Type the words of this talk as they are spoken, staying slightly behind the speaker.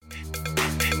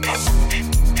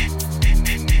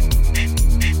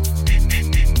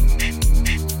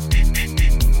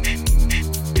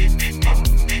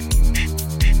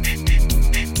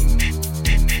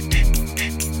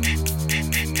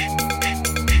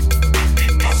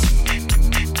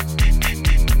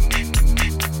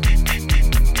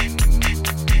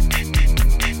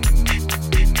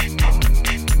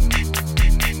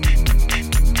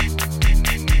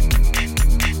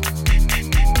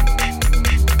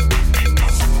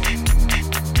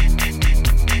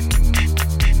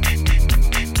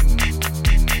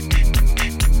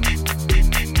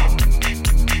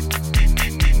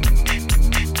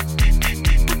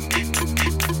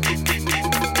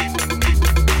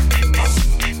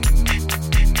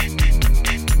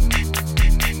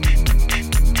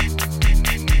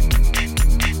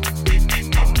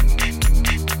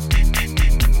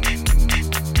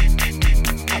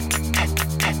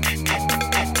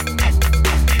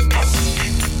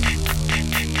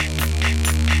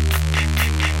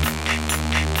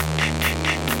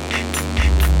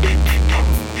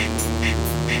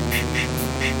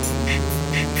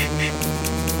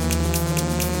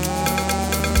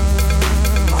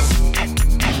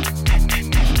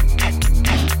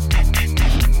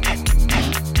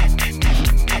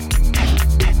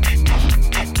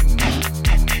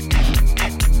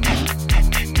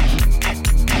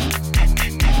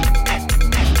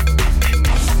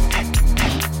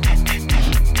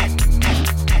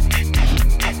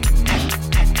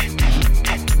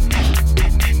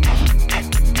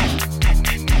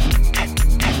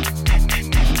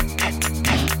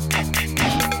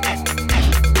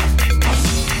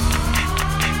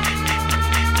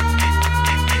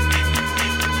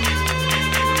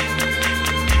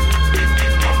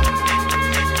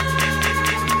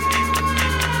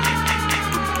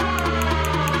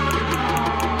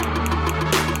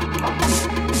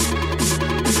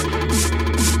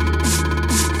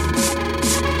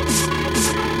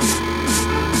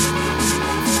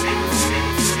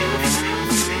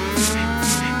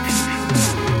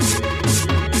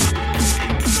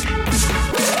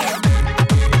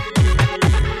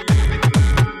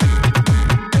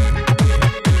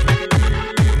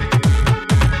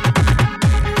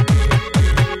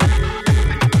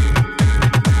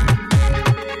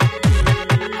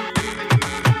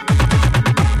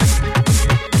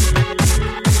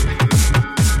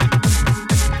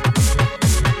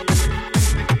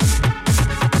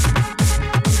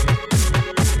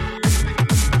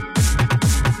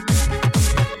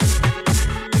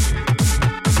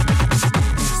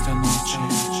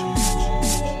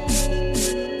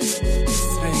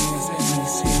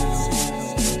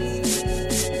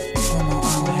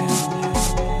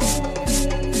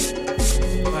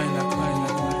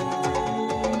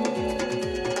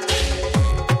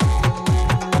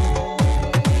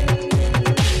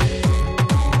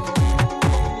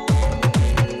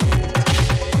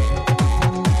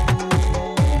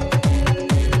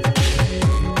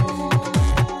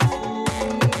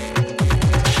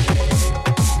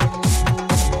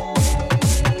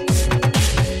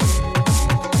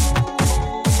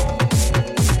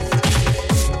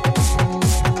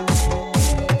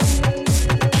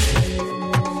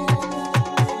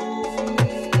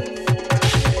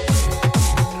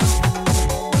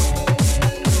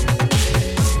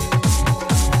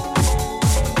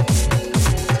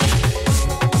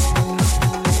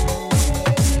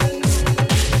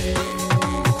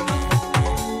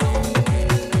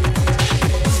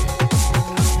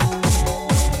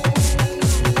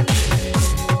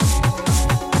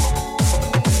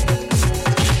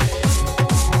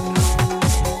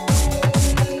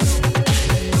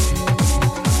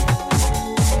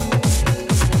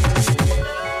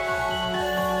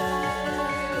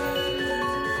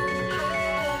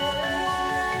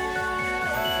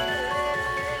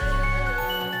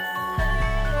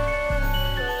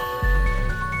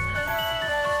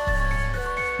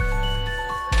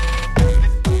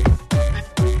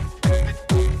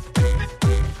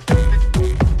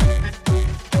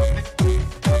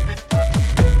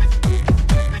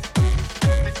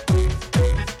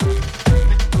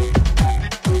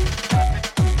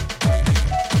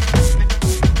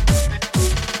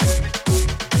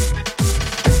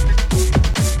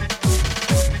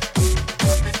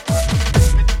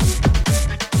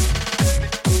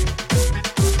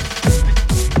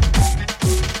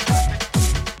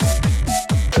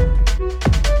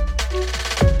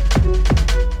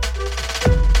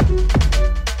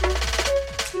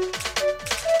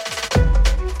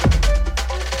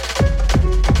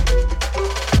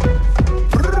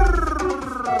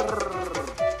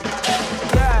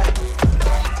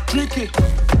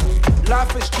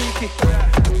tricky.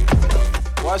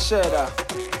 Watch that.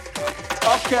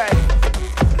 Okay.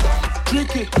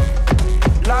 Tricky.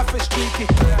 Life is tricky.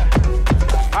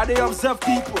 I they observe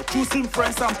people, choosing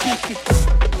friends and picky.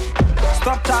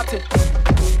 Stop chatting.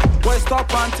 Boy, stop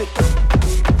panting.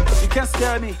 You can't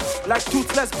scare me like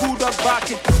toothless bulldog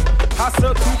barking.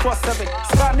 Hustle 247.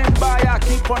 Standing by, I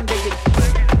keep on digging.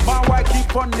 Man, why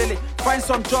keep on nailing? Find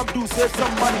some job, do save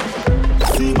some money.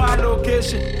 See my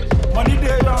location. Money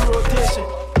day on rotation.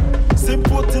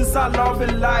 Simple things I love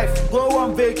in life. Go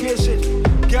on vacation.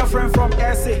 Girlfriend from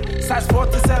SA, size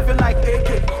 47 like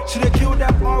AK. She dey kill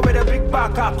them all with a big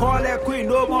back. I call her queen,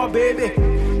 no more baby.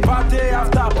 Party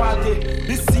after party,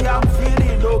 this year I'm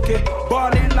feeling okay.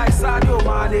 Balling like Sadio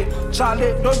Mane.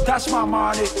 Charlie, don't touch my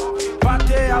money.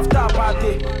 Party after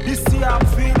party, this year I'm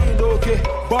feeling okay.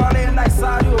 Balling like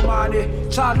Sadio Mane.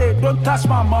 Charlie, don't touch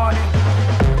my money.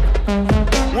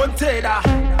 One tater,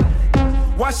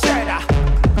 one shader,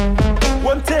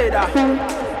 one tater.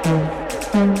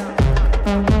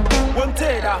 One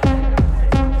tater,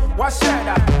 one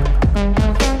shader,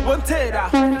 one tater,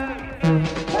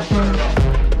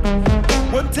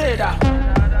 one tater,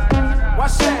 one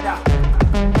shader,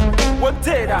 one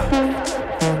tater,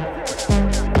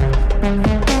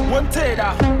 one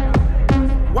tater,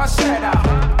 one shader,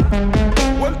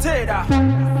 one tater.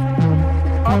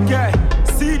 Okay,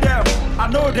 see them, I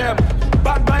know them.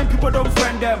 Bad mind people don't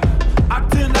friend them.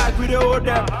 Acting like we don't owe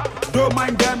them. Don't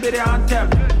mind them, they the anthem.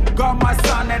 Got my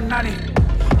son and nanny.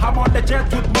 I'm on the jet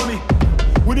with mommy.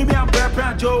 Winnie me and Brad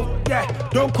and Joe. Yeah,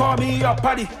 don't call me your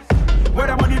party. Where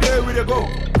the money there we go.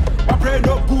 My pray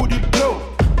no good it blow.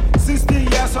 16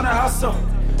 years on a hustle.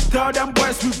 Tell them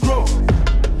boys we grow.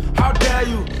 How dare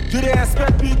you? Do they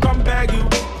expect me come beg you?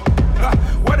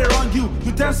 What they wrong you?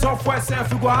 You tell software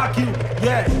self you go hack you.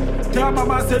 Yeah. Tell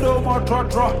mama say no more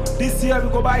draw. This year we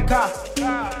go buy car.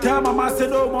 Tell mama say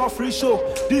no more free show.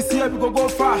 This year we go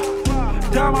far.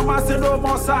 Tell mama say no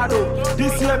more saddle.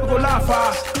 This year we go laugh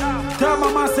fast. Tell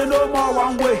mama say no more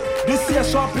one way. This year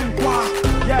shopping quan.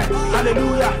 Yeah,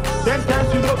 hallelujah. Then times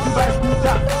we go to buy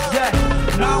scooter. Yeah,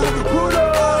 now we be cool.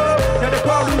 Then they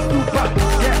call me super.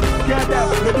 Yeah, get that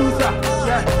Medusa.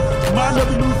 Yeah, man of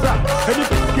the loser. And if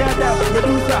you get that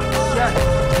Medusa. Yeah,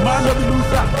 man of the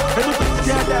loser. And if you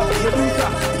get that Medusa.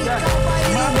 Yeah,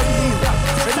 man of the loser.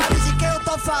 Sabe de quem eu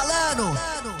tô falando?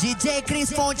 DJ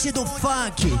Cris Fonte do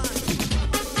Funk.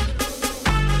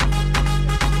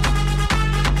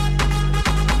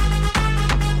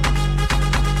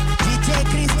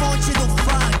 Cris Fonte do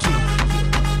Funk.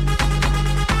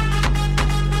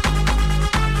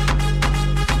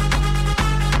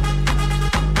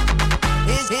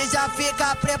 E já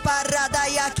fica preparada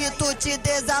e aqui tu te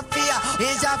desafia.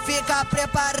 E já fica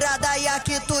preparada e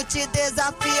aqui tu te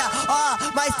desafia. Ó,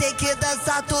 mas tem que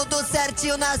dançar tudo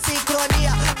certinho na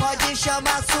sincronia. Pode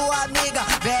chamar sua amiga,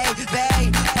 vem,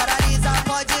 vem. Paralisa,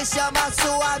 pode chamar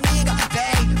sua amiga,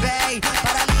 vem, vem.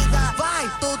 Paralisa, vai.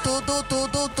 Tudo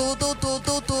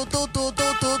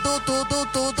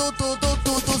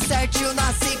certinho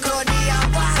na sincronia,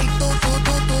 vai.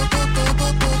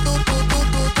 Tudo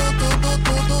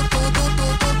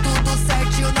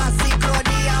certinho na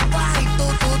sincronia, vai.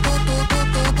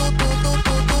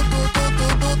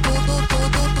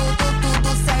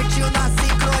 Tudo certinho na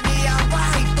sincronia,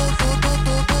 vai.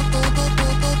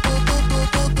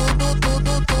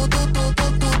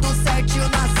 Tudo certinho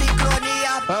na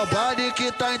sincronia. É o body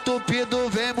que tá entupido,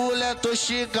 vem mulher, tô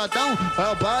chigadão. É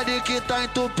o body que tá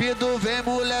entupido, vem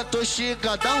mulher, tô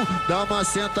chigadão. Dá uma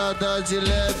sentada de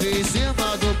leve em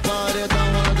cima do paredão.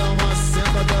 Ela dá uma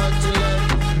sentada de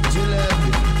leve, de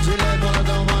leve, de leve. Ela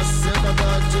dá uma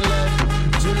sentada de leve,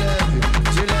 de leve,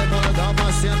 de leve. Ela dá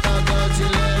uma sentada de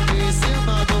leve em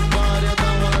cima do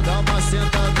paredão. Ela dá uma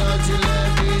sentada de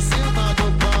leve em cima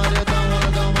do paredão. Ela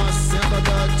dá uma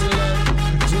sentada de leve,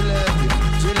 de leve,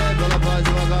 de leve. Ela vai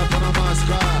devagar pra não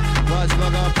mascar, vai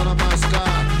devagar pra não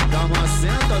mascar. Dá uma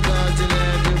sentada de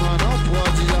leve, mas não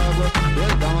pode água.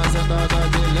 Dá uma sentada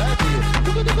de leve.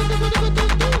 O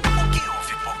que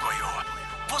houve, Pocoyo?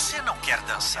 Você não quer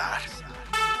dançar?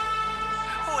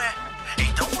 Ué,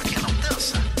 então por que não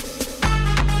dança?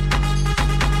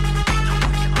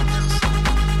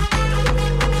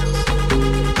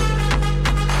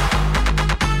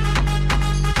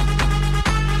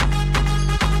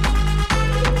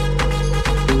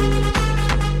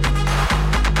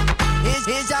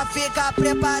 E já fica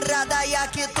preparada e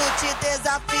aqui tu te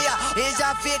desafia. e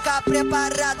já fica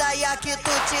preparada e aqui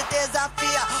tu te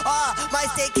desafia. Ó,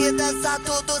 mas tem que dançar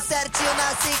tudo certinho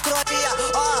na sincronia.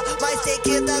 Ó, mas tem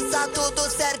que dançar tudo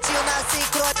certinho na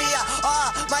sincronia.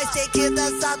 Ó, mas tem que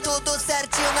dançar tudo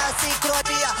certinho na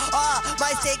sincronia. Ó,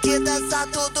 mas tem que dançar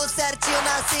tudo certinho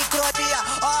na sincronia.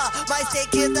 Ó, mas tem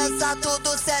que dançar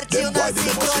tudo certinho na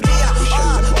sincronia.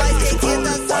 Ó, mas tem que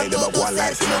dançar tudo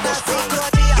certinho na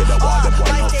sincronia. Ó,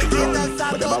 mas tem que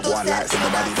dançar tudo certinho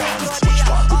na sincronia.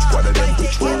 Which one of them,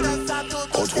 which one?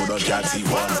 Cause who don't can't see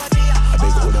one. I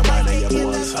beg who the man I ever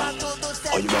once.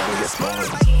 Oh, you never get small.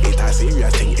 It a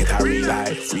serious thing, it a real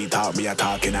life. Free talk, me a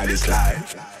talking at this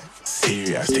life.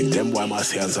 Serious thing, them why my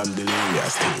say some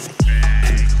delirious thing.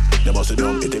 They must have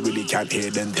done, if they really can't hear,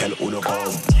 then tell who no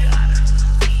come.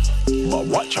 But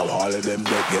watch how all of them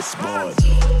get small.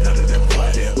 None of them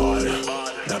why they bad.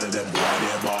 None of them why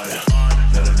they bad.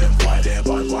 None of them why they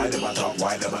bad. Why them a talk,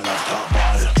 why them a love talk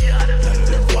bad. None of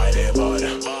them why they bad.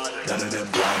 None of them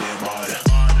why they bad.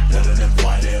 None of them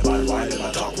why they bad. Why them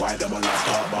a talk, why them a love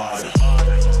talk bad.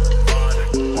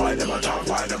 Why them a talk,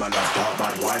 why them a love talk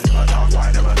bad. Why them a talk,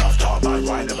 why them a love talk bad.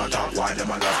 Why them a talk, why them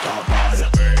a love talk bad.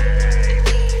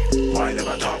 Why them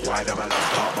a talk, why them a love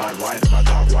talk bad. Why them a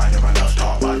talk, why them a love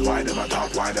talk bad. Why them a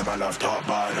talk, why them a love talk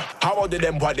bad. How old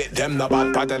them, what it them no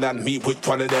bad. Better than me, which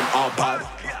one of them are bad.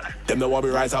 Them no want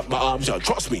me rise up my arms, yo.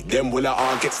 Trust me, them will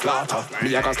all get slaughtered.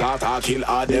 Me I can slaughter, kill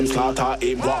all them, slaughter,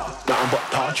 aim war. Nothing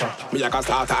but torture. Me I can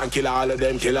slaughter and kill all of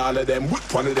them, kill all of them.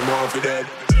 Which one of them want for dead?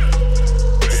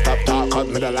 Stop talk, cause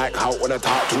me don't like how when I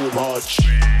talk too much.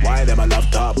 Why them I love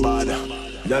talk bad?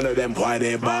 None of them why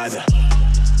they bad.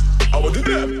 I will do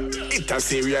them. It's a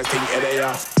serious thing,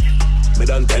 yeah. Me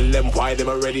don't tell them why them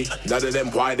already. None of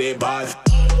them why they bad.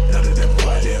 None of them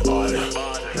why they bad.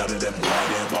 None of them why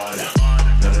they bad.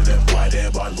 None of them why they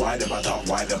bad. Why them I talk,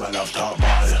 why them I love talk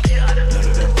bad. None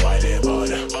of them why they bad.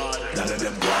 None of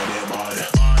them why they bad.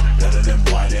 None of them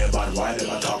why they bad. Why them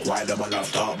I talk, why them I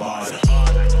love talk bad.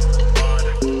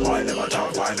 Why them I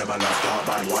talk, why them I love talk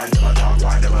bad. Why them I talk,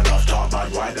 why them I love talk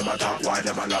bad. Why them I talk, why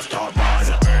them I love talk bad.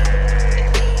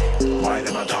 Why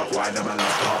them a talk, why them a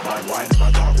love talk bad. Why them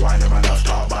a talk, why them a love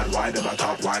talk bad. Why them a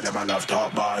talk, why them a love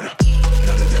talk bad.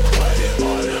 None of them why they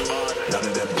bad. None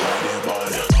of them why they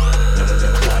bad. None of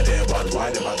them why they bad. Why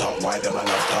them a talk, why them a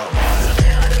love talk bad.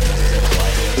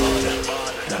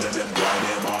 None of them why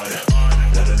they bad.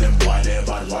 None of them why they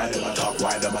bad. Why them a talk,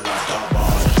 why them a love talk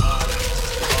bad.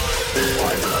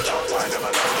 Why them a talk, why them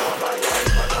a love talk bad. Why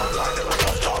them a talk, why them a love talk bad.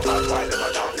 Why them a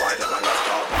talk, why them a love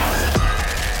talk bad.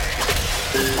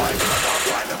 Why them a talk,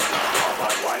 why them a love talk bad. Why them a talk,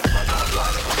 why them a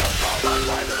love talk bad.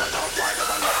 Why them a talk, why them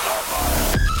a love talk bad.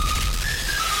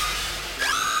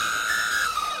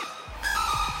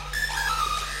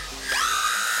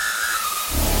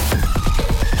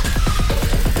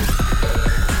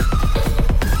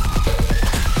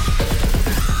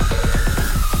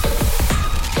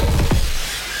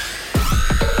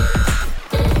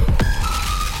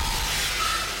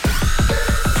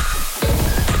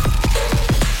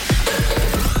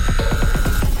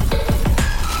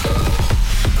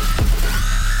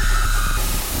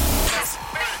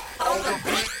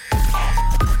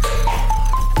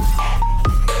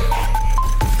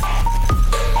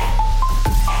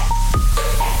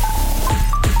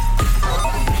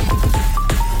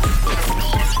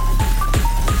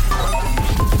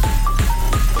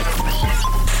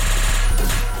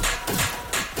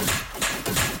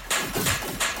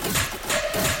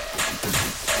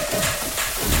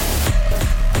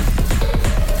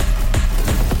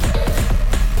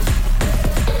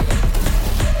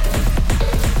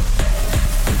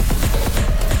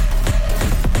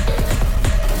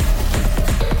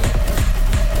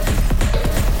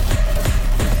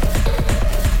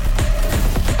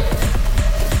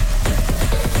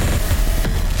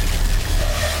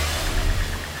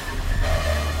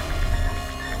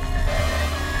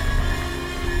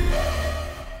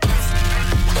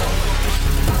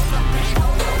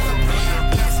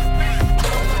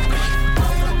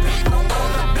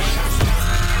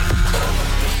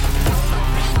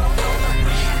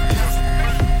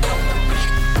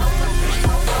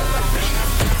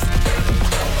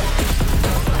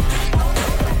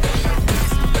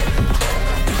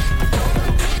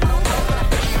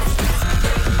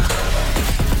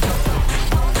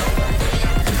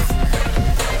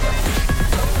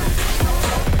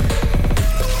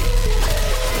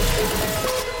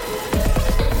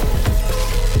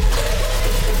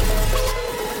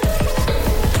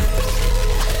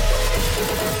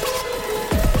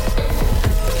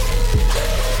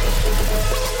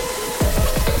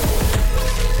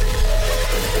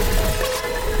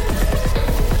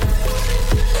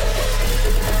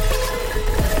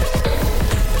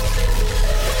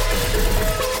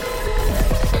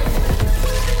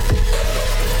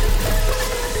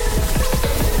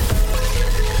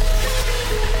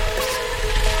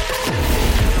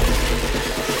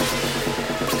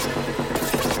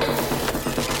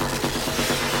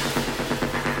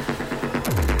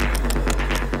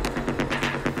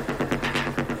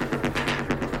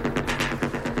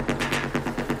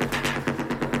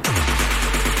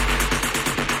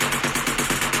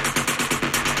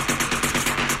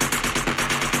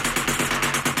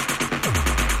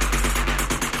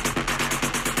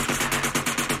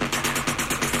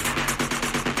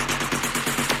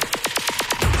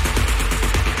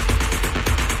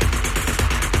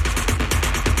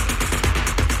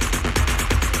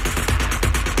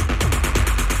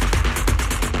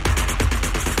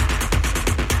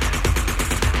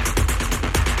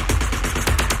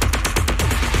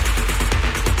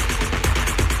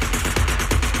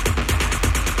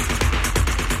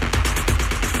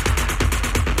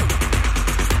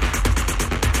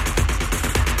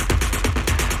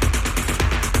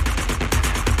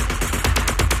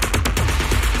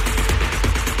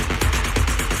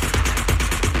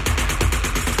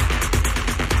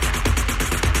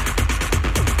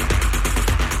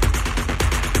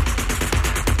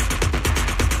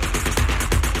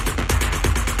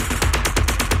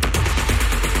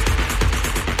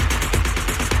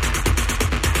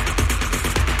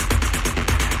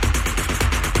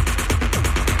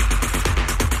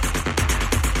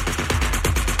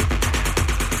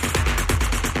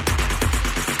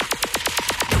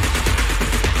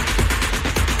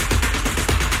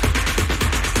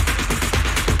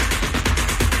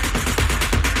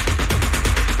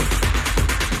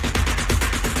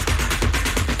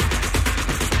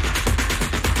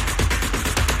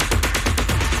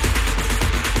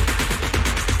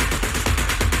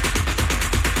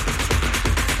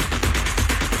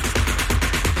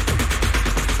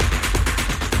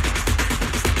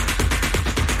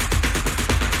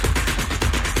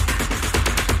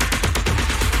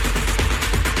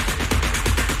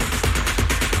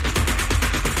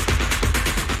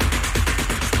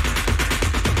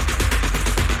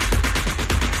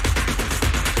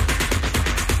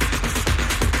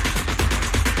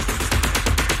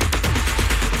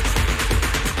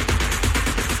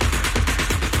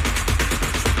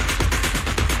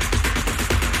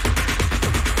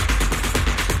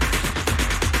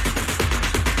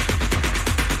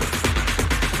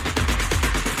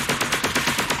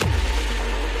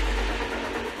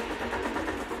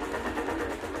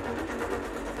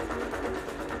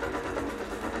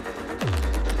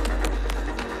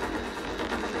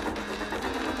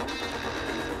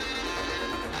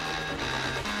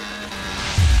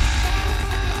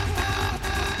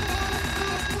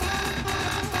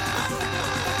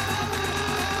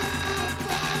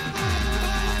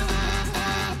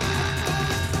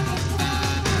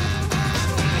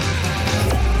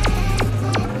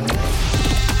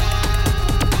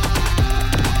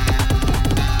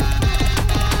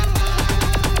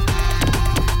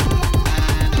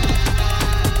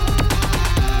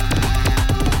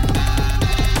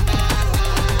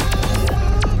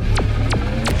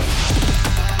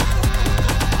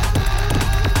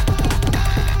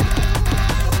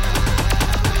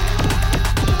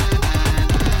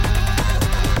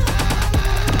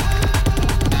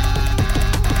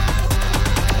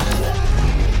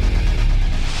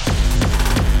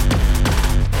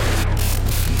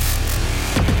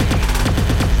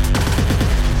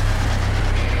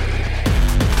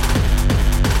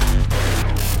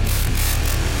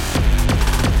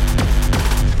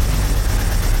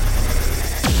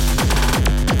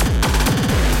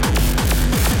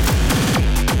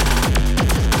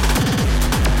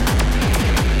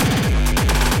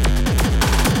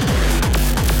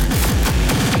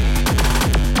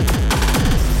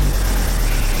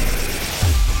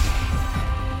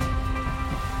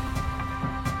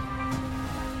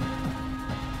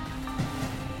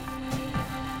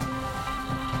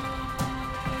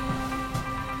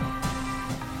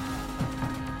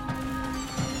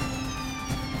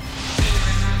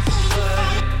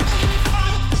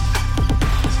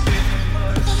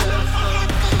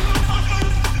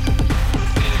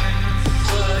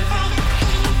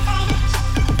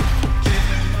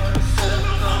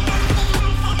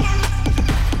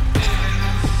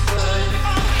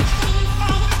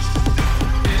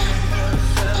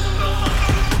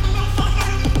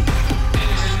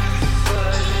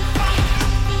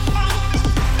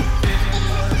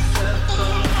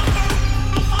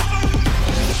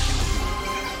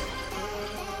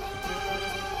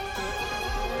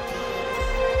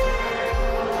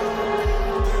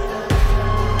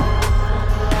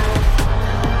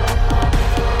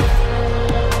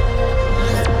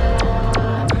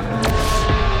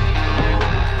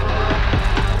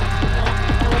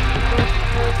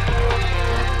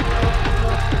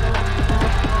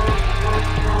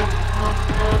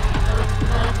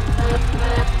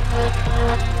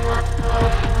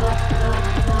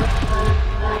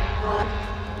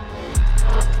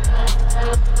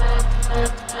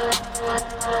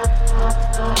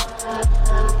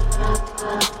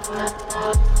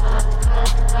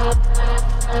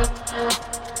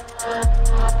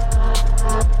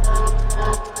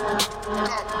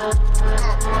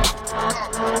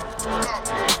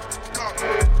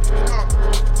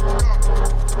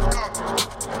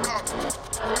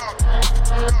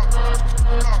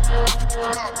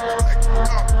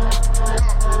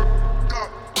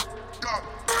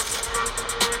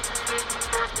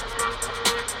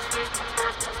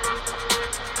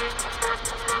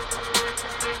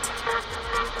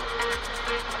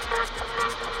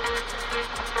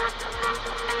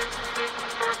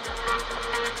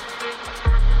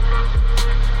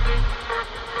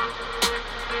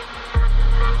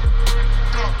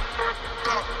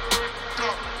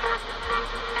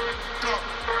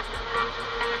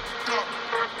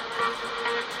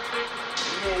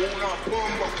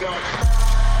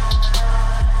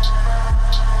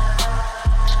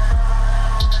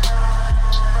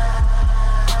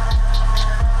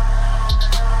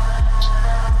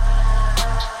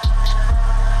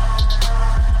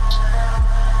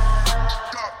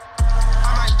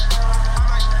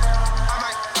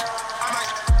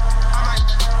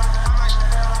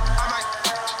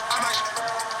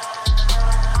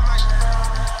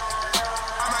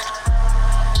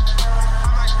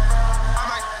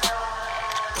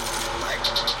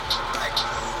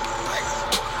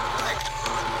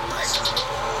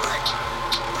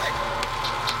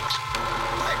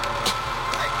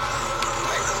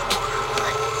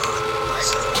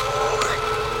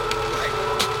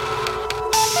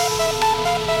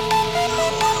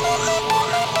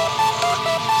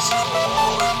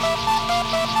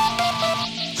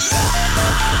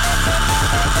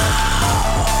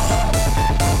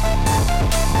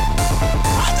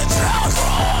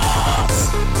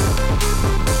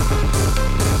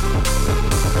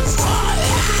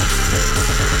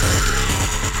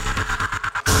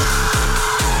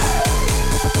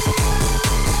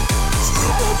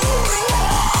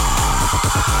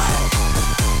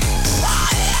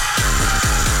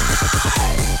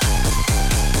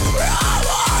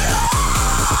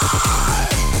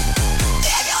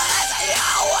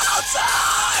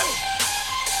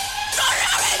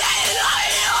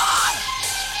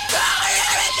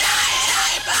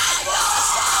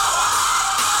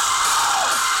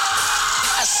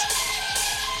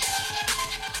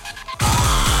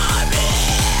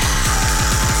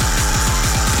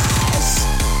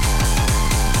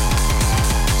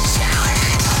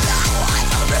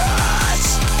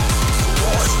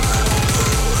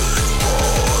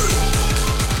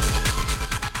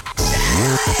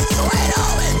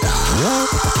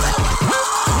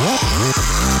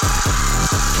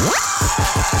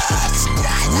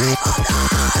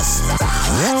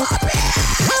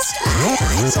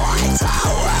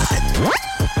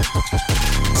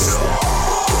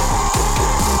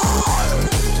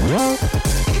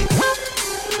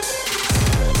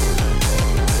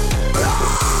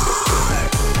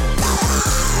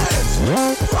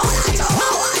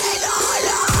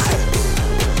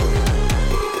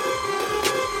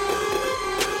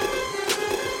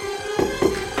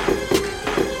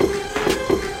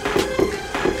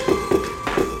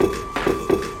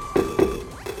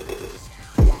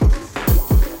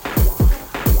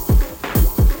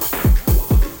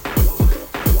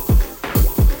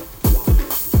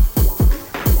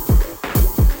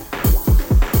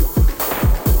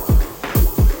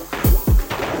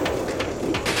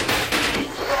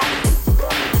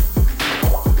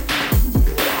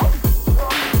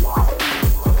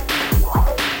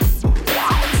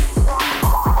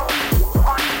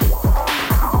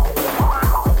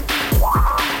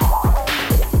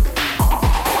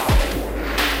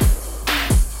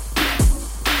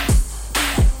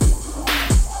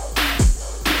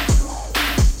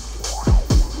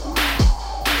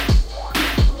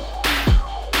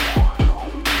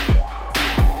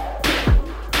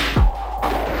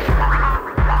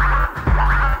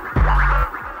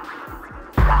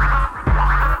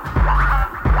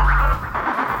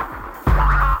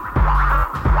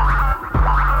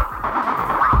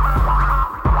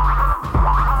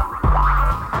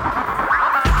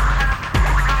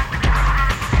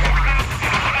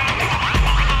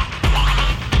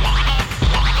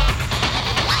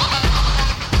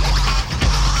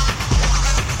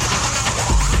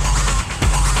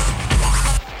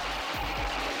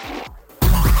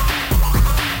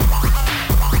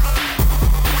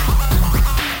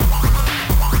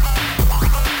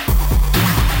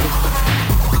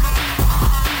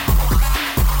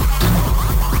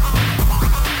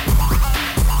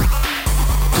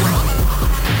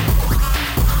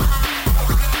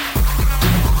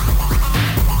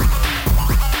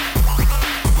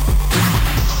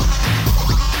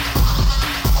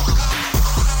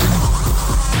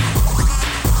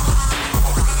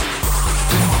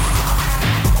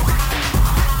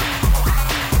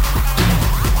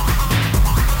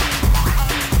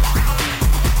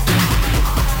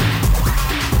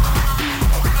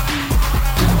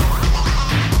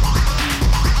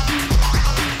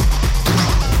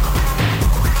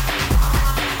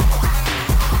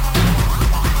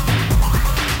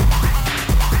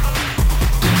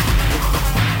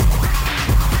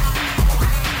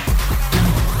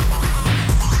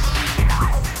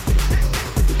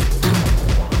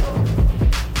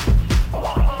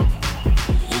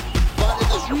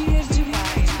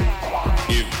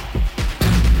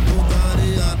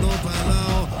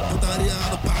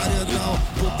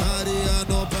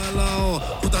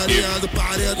 Do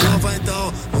paredão, vai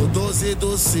então. house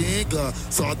do Singa,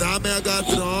 só da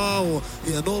Megatron.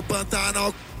 E no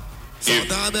Pantanal, só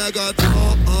da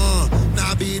Megatron.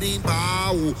 Na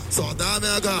birimbau, só da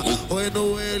Mega. Oi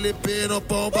no LP, no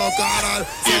Pombal, caralho,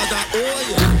 só da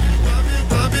oi.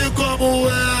 Sabe como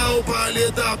é o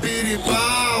baile da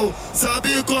birimbau?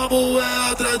 Sabe como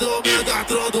é atrás do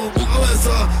Megatron do mal? É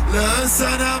só lança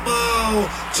na mão,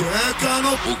 tcheca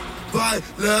no vai,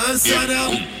 lança na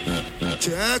mão,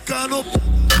 tcheca no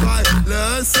vai,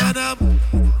 lança na mão,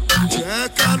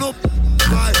 tcheca no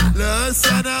vai,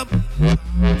 lança na mão,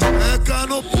 tcheca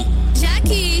no. Já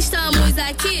que estamos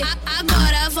aqui,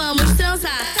 agora vamos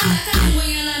transar.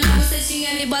 Punha na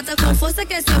bucetinha, me bota com força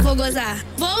que assim eu vou gozar.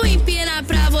 Vou empinar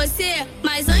pra você,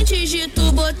 mas antes de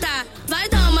tu botar, vai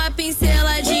dar uma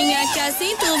pinceladinha que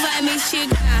assim tu vai me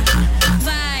estigar.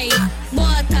 Vai,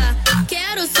 bota,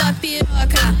 quero sua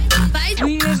piroca. Vai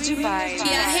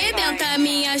e arrebenta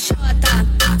minha chota.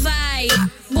 Vai,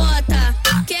 bota,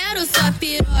 quero sua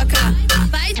piroca.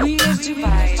 Vai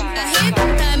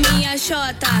arrebenta minha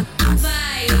chota.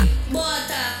 Vai,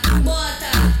 bota,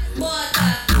 bota,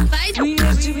 bota. Vai e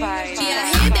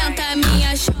arrebenta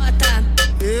minha chota.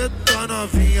 Eita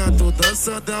novinha, tu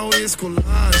dançando é um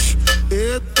esculacho.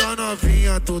 Eita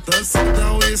novinha, tu dançando é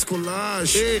um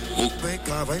esculacho. Vem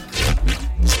cá, vai.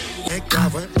 Vem cá,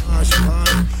 vai embaixo,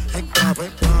 vai. Vem cá, vai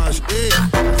embaixo. Vem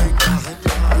cá, vai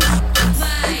embaixo.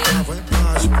 Vem cá, vai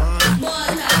embaixo, vai. Vem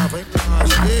cá, vai embaixo. Vem cá, vai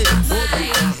embaixo.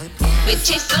 We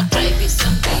chase so drive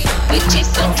someday. We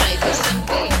chase so drive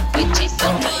someday. We chase so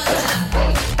drive someday.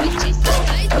 We chase so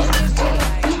drive someday.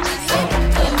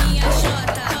 A minha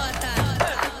chota.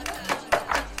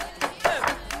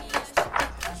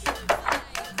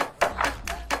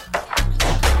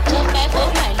 Jump back on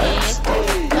my legs.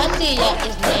 Marcia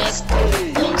is next.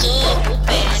 Kunjo o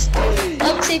best.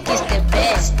 Uptick is the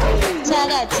best.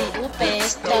 Sagati o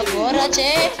best. Agora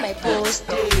check my post.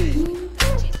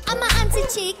 I'm a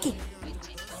anti-cheeky.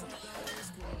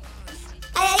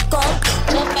 Ay, cock.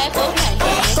 Jump back on my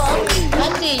legs.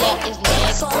 Marcia is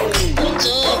next.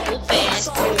 Kunjo o best.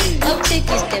 Uptick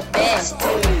is the best.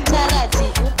 Sagati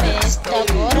o best.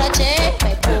 Agora check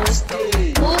my post.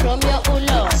 O Romeo o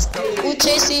lost. O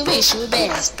Tracy wish you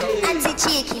best.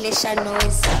 Anti-cheeky, lesha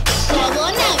noise.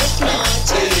 Sawona is not.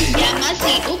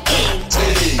 Yamasi o paint.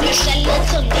 Lushalo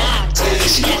tongat.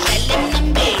 Yasalem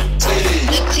nambet.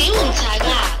 Luti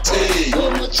untagat.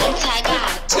 Umucham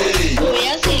tagat.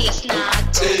 Uyazi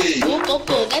lesnat.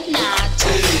 Ukoko gadnat.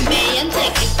 Mayan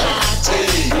take it part.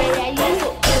 Maya yango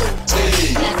oat.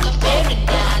 Like a fairy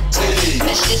nut.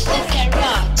 Ashes the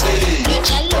carrot.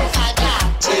 Luchalo pagat.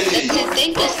 Let's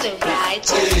think it's alright.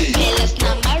 Pelas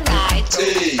nama right.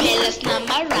 Pelas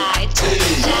nama right.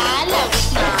 Jala was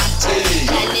not.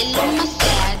 Jalilo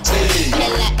masat.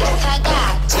 Pela is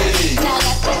tagat.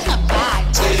 Tagat is not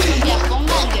right.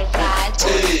 Yafonga get right.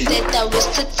 Zeta was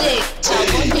to take.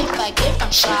 Tabon if I give a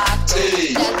shot.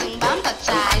 Doesn't bump a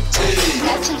tight.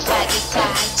 Doesn't fight it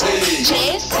tight.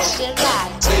 Chase is the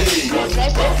right. No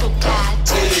drive for cat.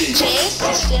 Chase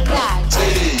is the right.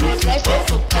 No drive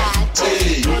for cat.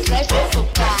 No drive for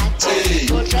cat.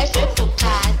 No drive for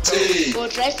cat. No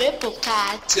drive for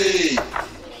cat.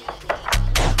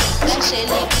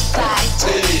 Gashele beside.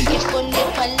 If on the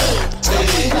palette.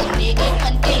 Someone one nigga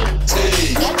pandate.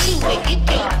 Got you wicked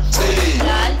girl.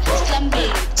 Lal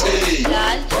slambit.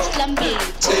 Lal slambit.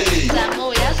 Samo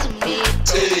yasumit.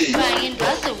 Ryan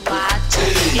was a what?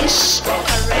 Ish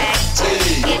correct.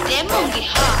 Get them on the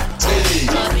heart.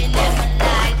 Sorry lemon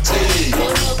light. Go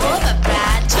no go the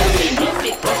brat. When you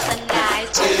pick the sunlight.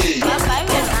 Bye bye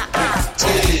with my aunt.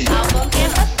 I won't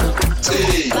give a foot.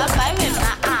 Bye bye with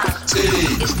my aunt.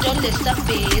 It's just the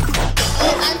surface.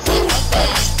 Oh, auntie, my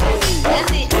best.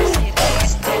 That's it, it's the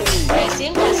best.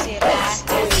 Racing was the last.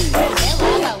 Then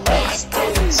what about West?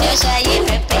 So shy in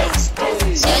the face.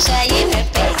 So shy in the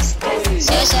face.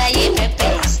 So shy in the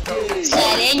face.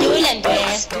 Sally Newland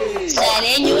West.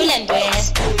 Sally Newland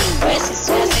West. West is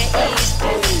where the east.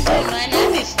 Don't wanna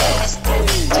be fast.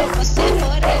 Don't for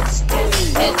separate.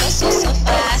 They go so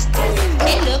fast.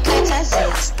 They look at us.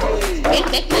 They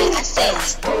make my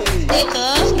assets. They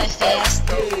curve my face.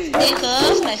 They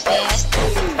curve my face.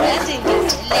 Nothing but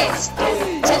to less.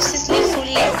 Justice live for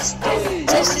less.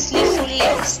 Justice live for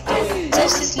less.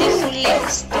 Justice live for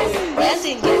less.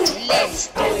 Nothing but to less.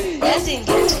 Nothing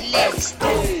but to less.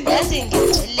 Nothing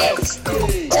but to less.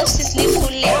 Justice live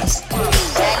for less.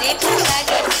 Sally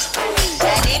Pasagets.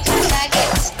 Sally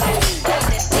Pasagets. From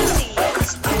the 60s.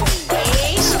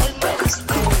 Hey, almost.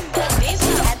 The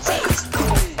busy artist.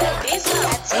 The busy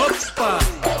artist.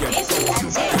 The busy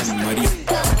artist.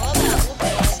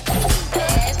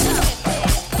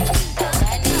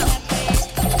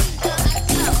 The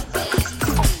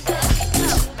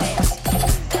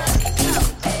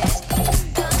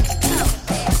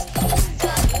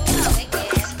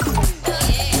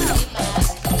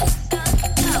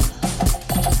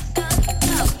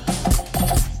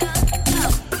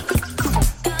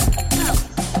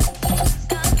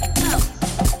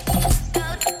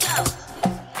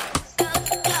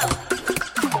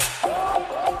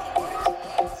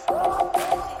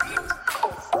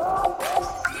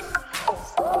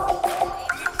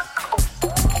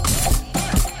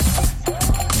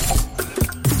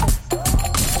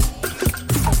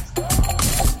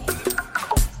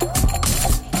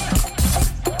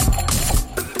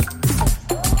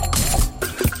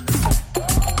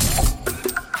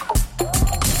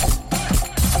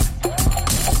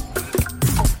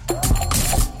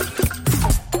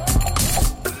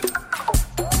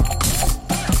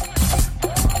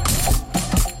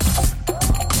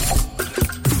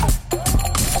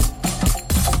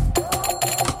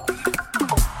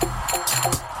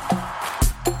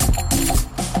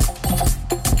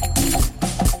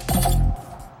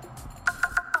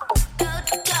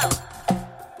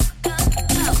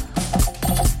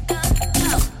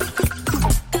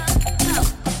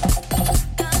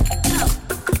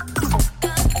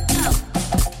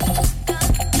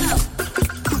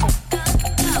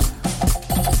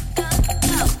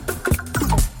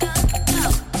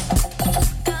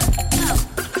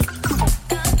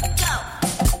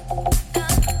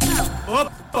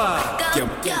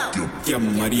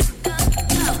Maria.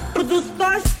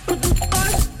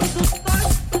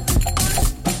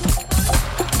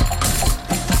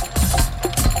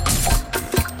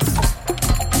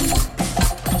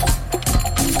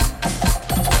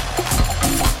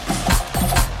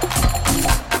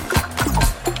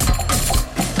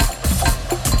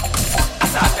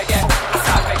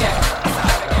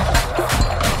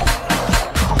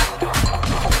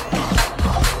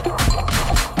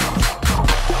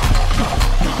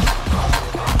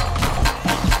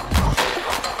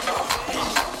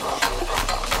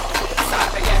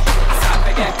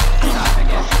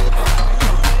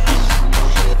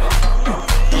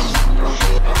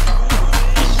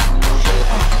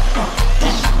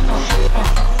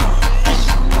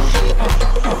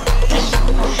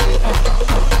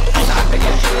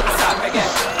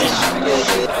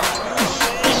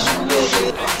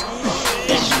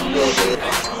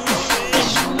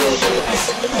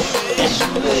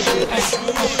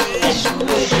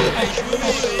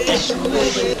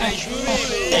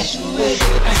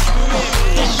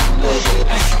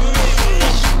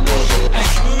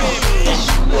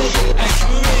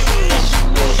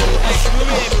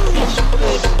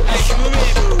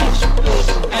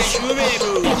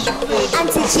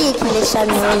 Anti-cheeky, deixa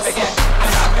nós.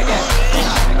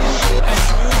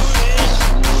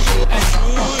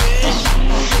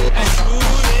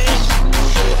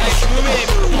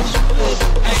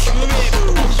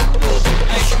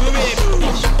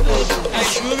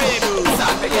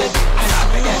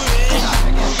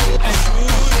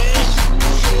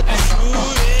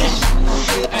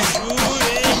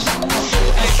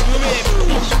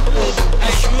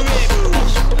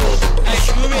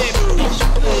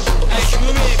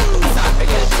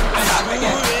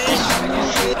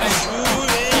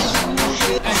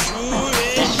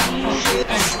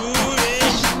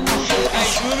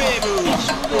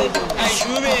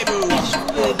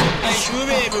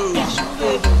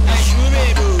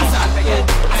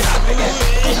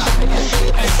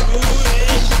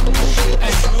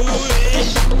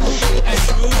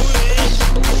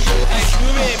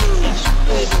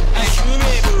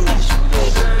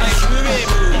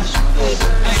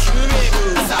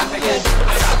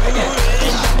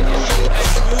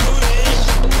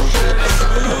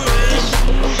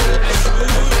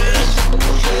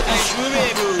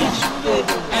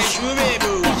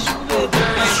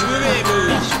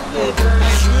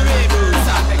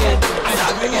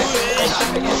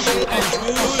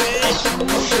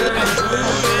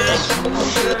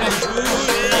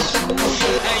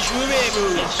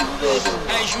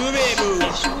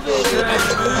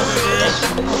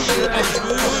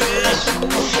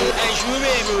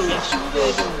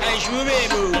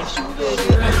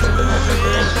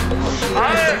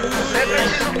 Aê, nem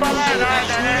preciso falar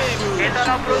nada, né? Quem tá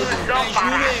na produção,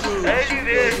 para. É ele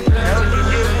mesmo, é o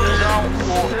DJ Fusão,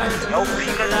 porra. É o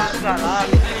pica da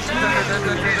galáxia. Você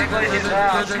vai ajudar,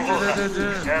 porra.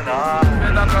 É nóis.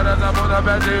 Vem da cara essa bunda,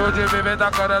 pede o de vem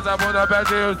da cara essa bunda,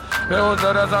 pede o eu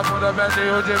usando essa bunda, pede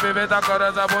o de vem da cara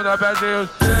essa bunda, pede o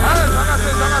aê, joga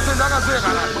assim,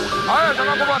 caralho. Aê,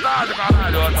 joga com vontade,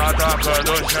 caralho. Tá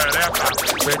tacando xereca,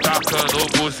 vem tacando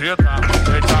buceta,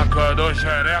 vem tacando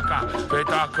xereca, vem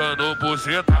tacando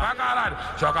buceta. Vai, caralho,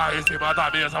 joga em cima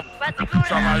da mesa,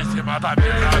 joga em cima da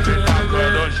mesa, vem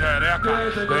tacando xereca,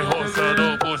 vem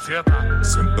roçando buceta.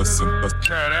 Senta, senta,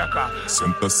 Xereca,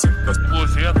 senta, senta.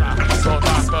 buceta, tô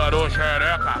tacando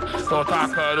xereca, tô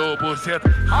tacando buceta.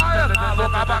 Ai, ela tá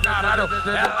louca pra caralho,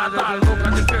 ela tá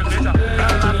louca de cerveja,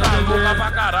 ela tá louca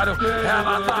pra caralho,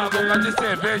 ela tá louca de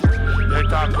cerveja. Vem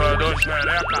tacando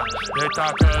xereca, vem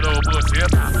tacando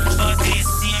buceta.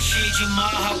 Patricinha cheia de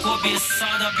marra,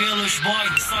 cobiçada pelos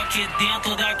boys. Só que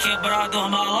dentro da quebrada, os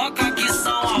maloca que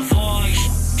são avós.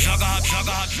 Joga rap,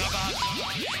 joga rap, joga rap.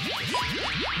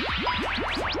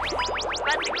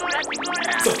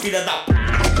 Seu filho da...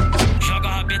 Joga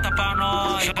a rabeta pra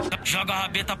nós, joga a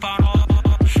rabeta pra nós,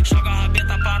 joga a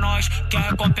rabeta pra nós, que a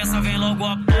recompensa vem logo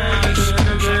após.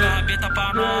 Joga a rabeta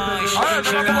pra nós, joga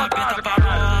a rabeta pra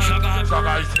nós, joga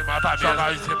em cima da mesa,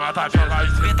 joga em cima da mesa,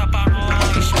 rabeta pra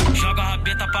nós, joga a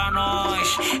rabeta pra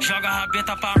nós, joga a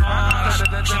rabeta pra nós,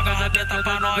 joga a rabeta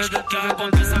pra nós, que a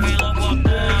recompensa vem logo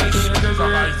após.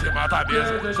 Joga em cima da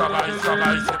mesa, joga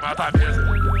em cima da mesa.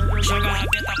 Joga a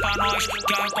rabeta pra nós,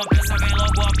 que a recompensa vem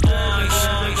logo após.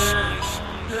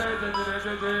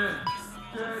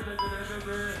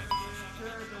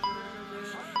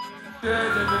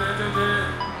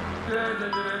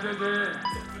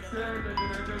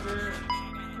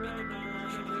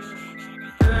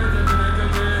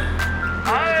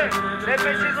 Aê, nem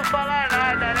preciso falar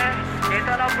nada, né? Quem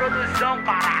tá na produção,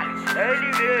 caralho. É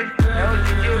ele mesmo, É o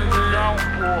DJ Musão,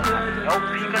 porra. É o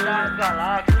pica da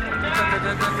galáxia.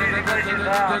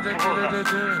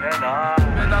 É nóis.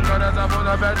 Vem tacando essa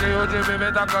bunda pertinho de mim,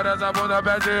 vem tacando essa bunda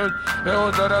pertinho. Vem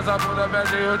usando essa bunda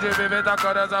pertinho de mim, vem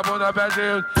tacando essa bunda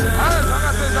pertinho. Aí,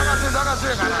 joga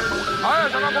assim, caralho.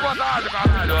 Aí, joga com vontade,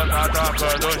 caralho. Tá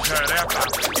tacando xereca,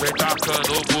 vem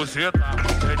tacando buceta.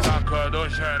 Vem tacando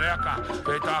xereca,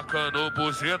 vem tacando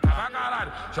buceta. Vai,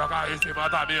 caralho. Joga em cima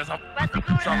da mesa,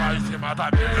 joga em cima da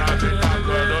mesa. Vem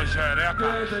tacando xereca,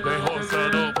 vem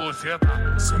roçando buceta.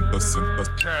 Senta, senta,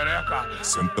 xereca,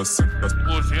 senta, senta,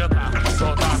 buceta.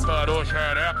 Tô tacando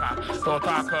xereca, tô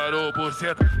tacando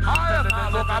buceta. Ai, ela tá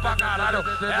louca pra caralho,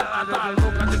 ela tá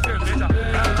louca de cerveja.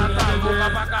 Ela tá louca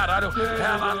pra caralho,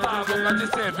 ela tá louca de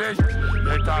cerveja.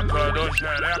 Vem tacando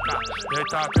xereca, vem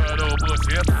tacando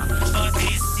buceta.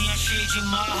 Patricinha cheia de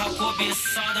marra,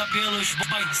 cobiçada pelos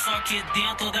boys. Só que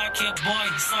dentro da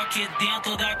que-boy, só que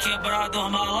dentro da quebrada,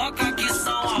 os maloca que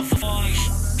são a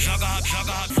voz. Joga voz,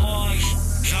 joga voz,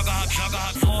 joga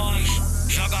voz,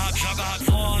 joga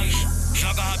voz,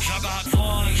 joga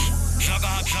voz, joga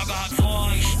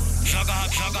voz,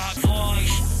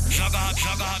 joga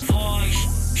voz,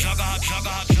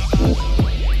 joga.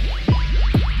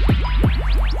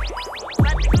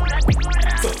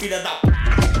 Seu filho da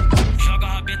Joga a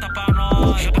rabeta pra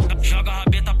nós, joga a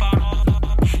rabeta pra nós,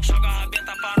 joga a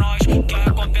rabeta pra nós, que a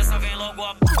recompensa vem logo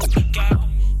a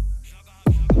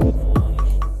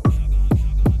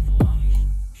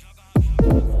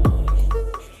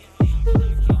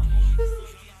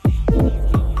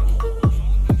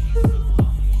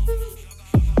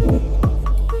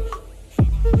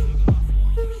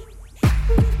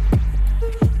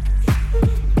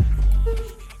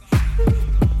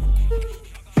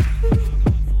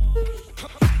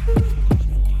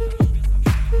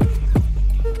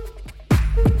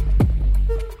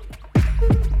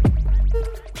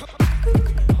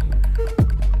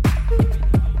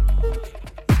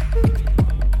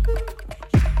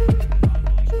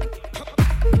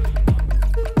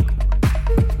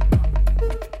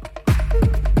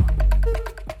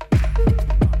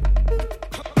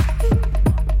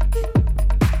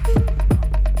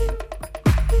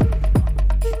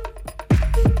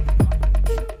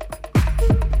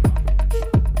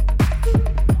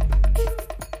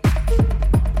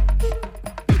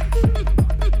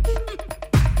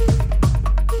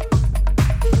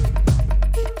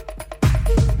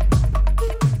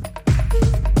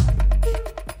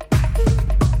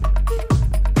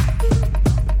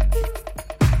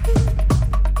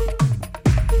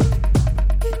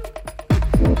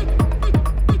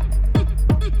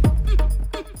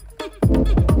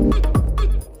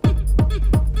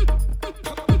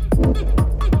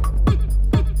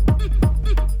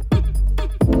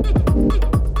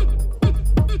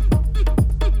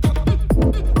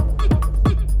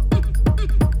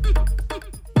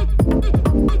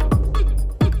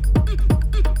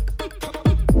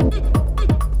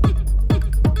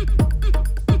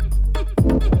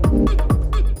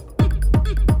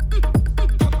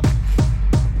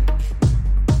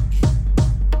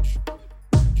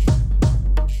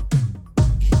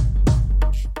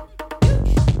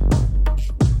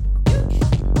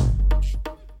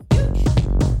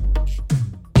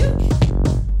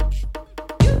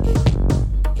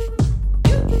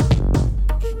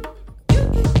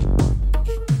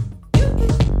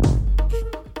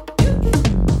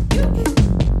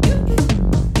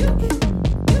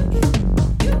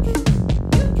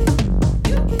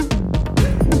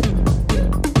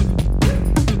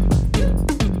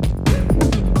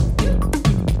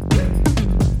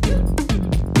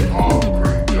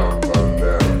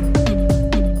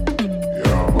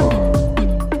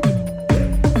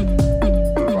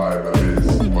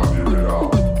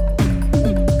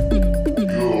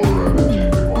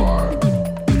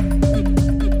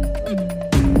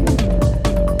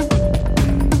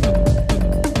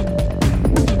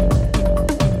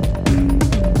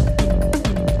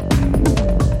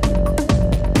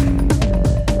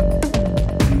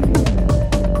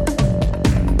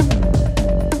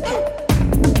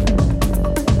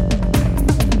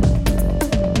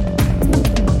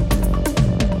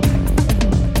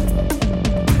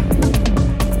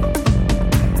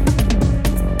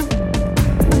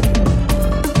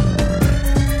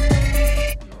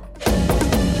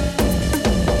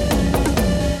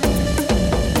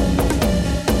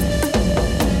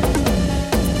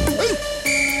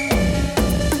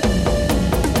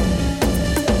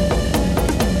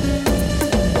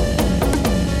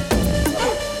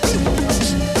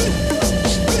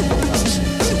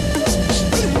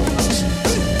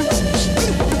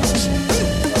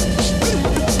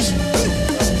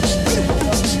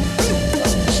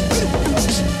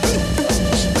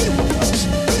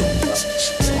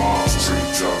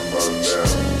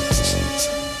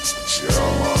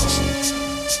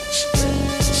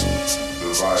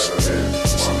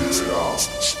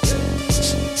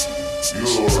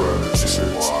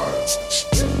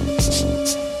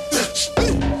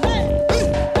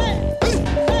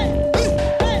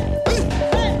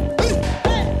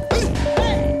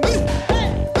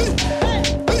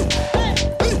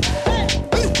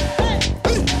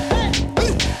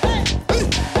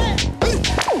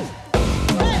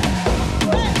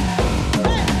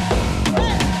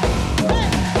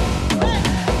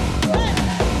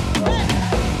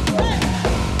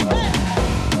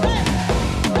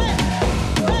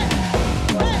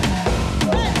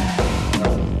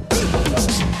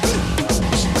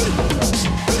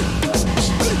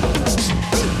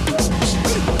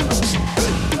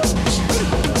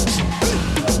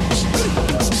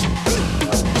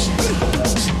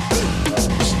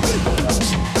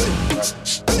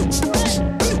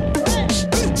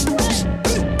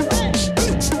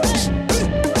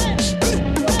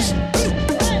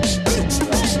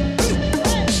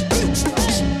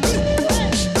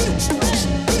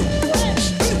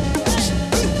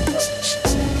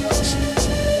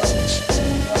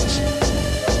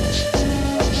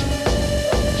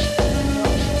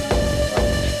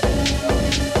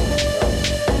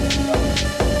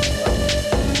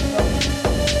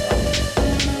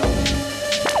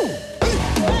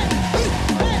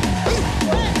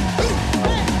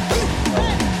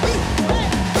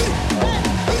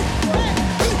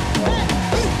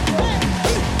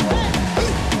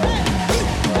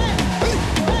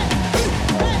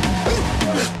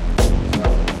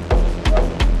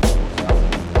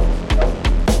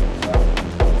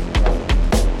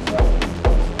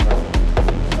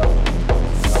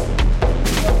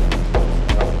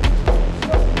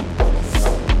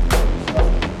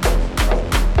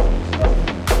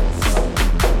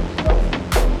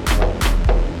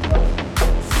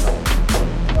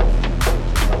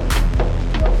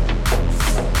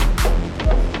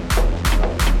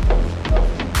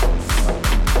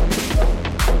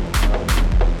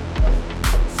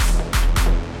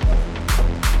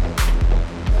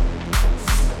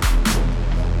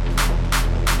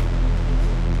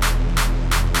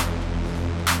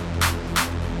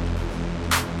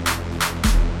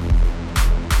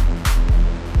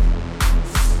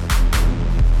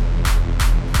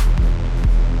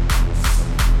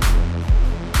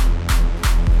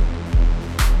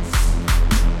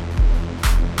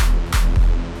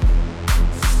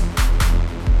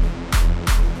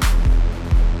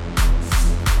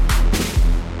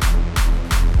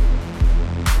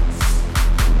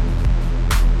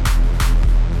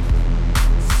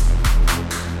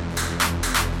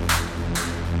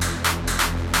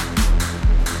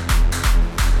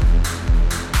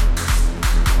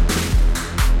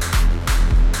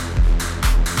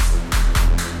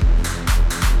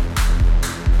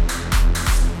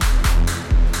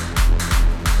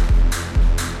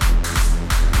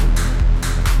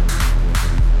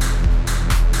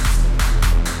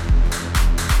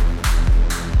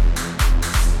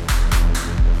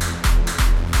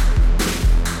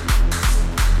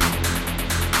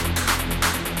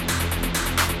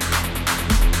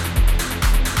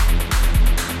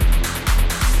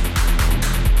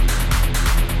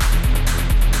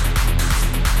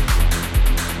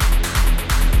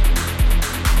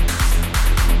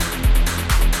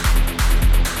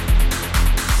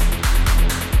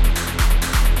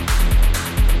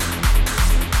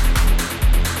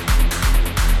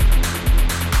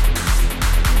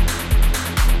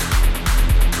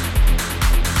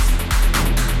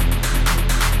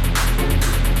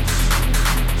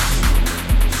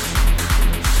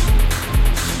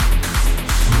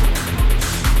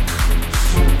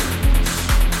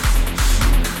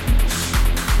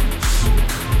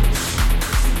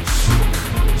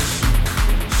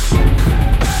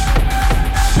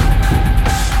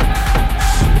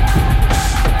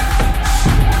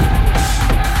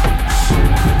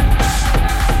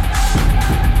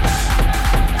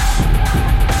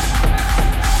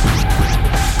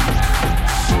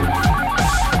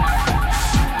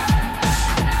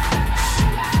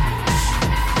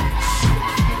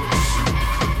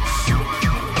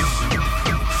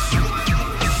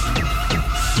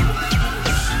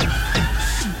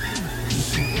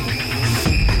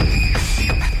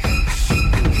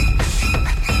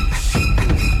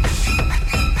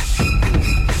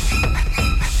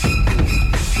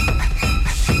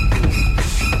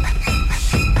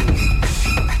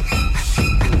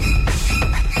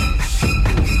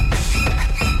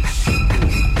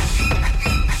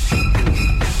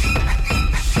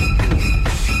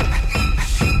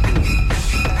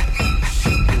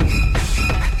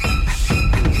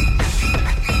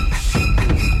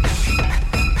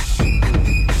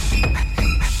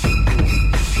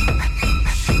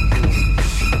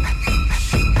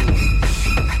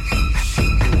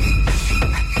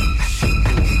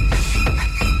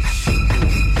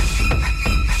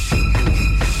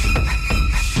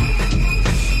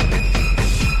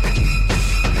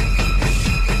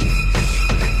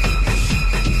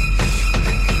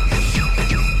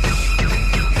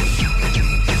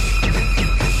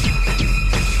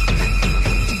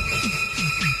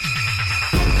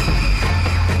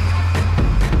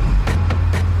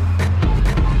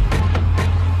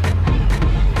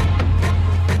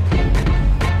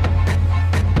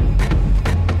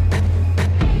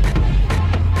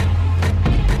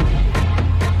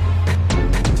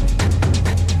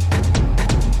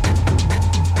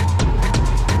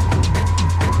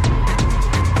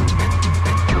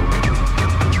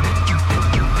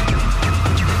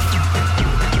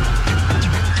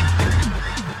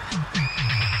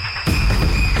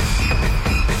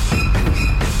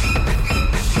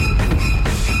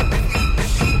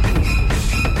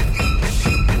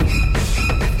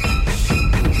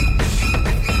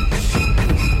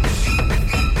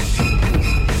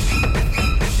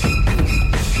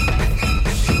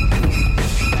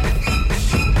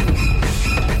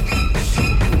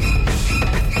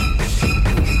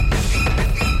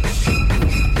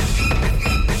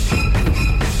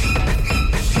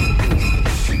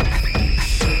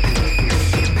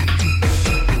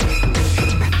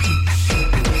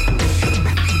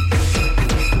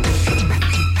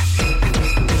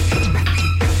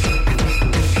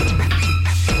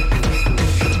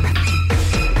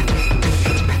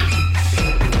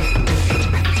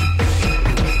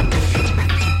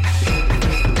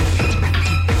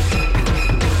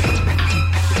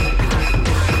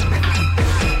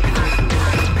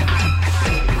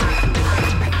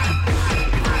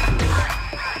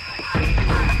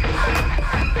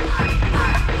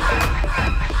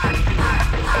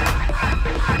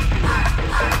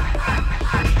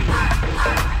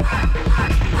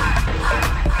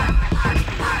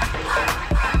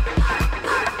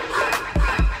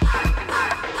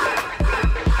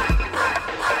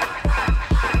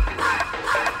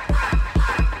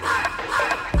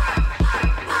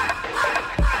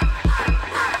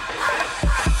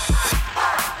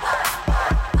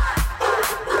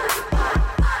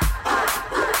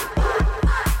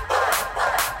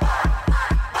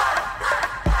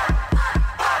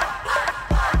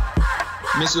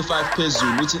Mr. 5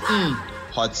 Pezu, with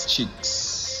hot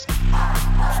chicks.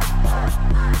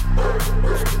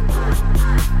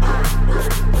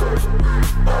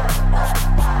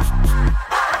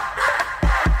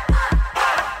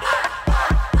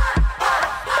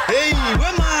 Hey,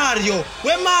 where Mario?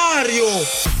 Where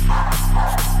Mario?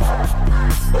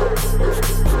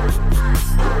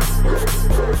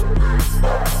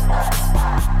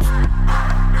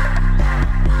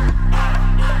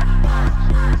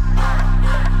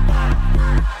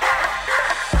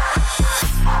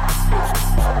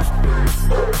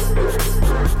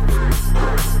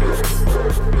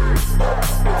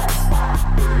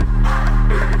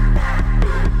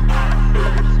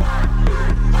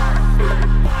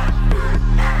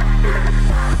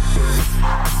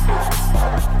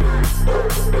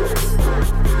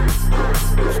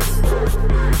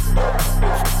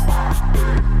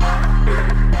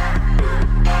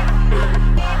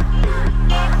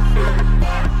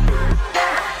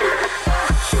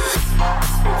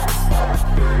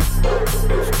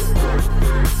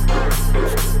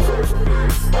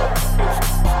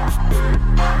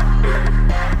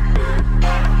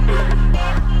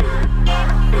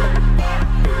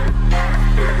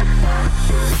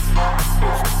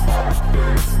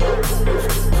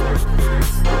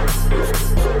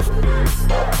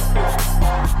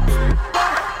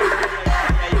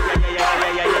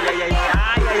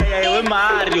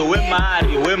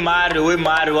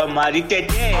 Mario,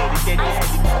 Tete.